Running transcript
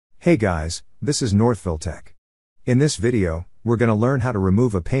Hey guys, this is Northville Tech. In this video, we're going to learn how to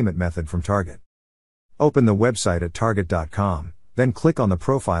remove a payment method from Target. Open the website at target.com, then click on the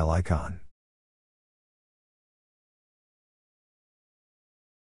profile icon.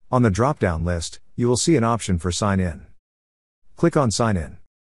 On the drop-down list, you will see an option for Sign In. Click on Sign In.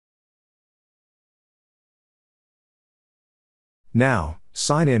 Now,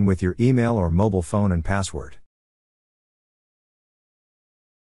 sign in with your email or mobile phone and password.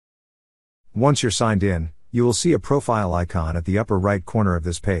 Once you're signed in, you will see a profile icon at the upper right corner of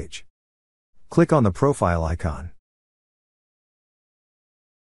this page. Click on the profile icon.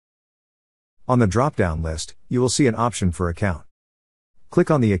 On the drop-down list, you will see an option for Account. Click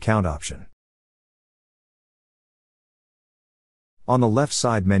on the Account option. On the left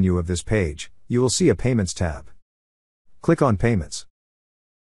side menu of this page, you will see a Payments tab. Click on Payments.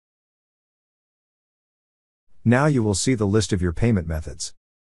 Now you will see the list of your payment methods.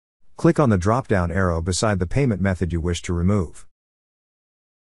 Click on the drop-down arrow beside the payment method you wish to remove.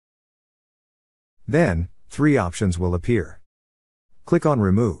 Then, 3 options will appear. Click on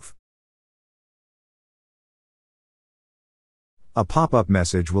Remove. A pop-up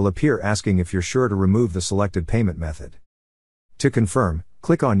message will appear asking if you're sure to remove the selected payment method. To confirm,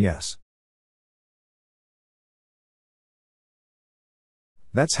 click on Yes.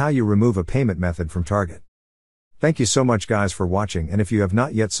 That's how you remove a payment method from Target. Thank you so much guys for watching, and if you have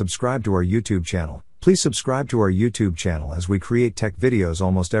not yet subscribed to our YouTube channel, please subscribe to our YouTube channel as we create tech videos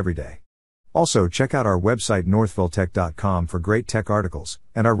almost every day. Also check out our website northvilletech.com for great tech articles,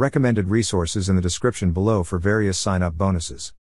 and our recommended resources in the description below for various sign-up bonuses.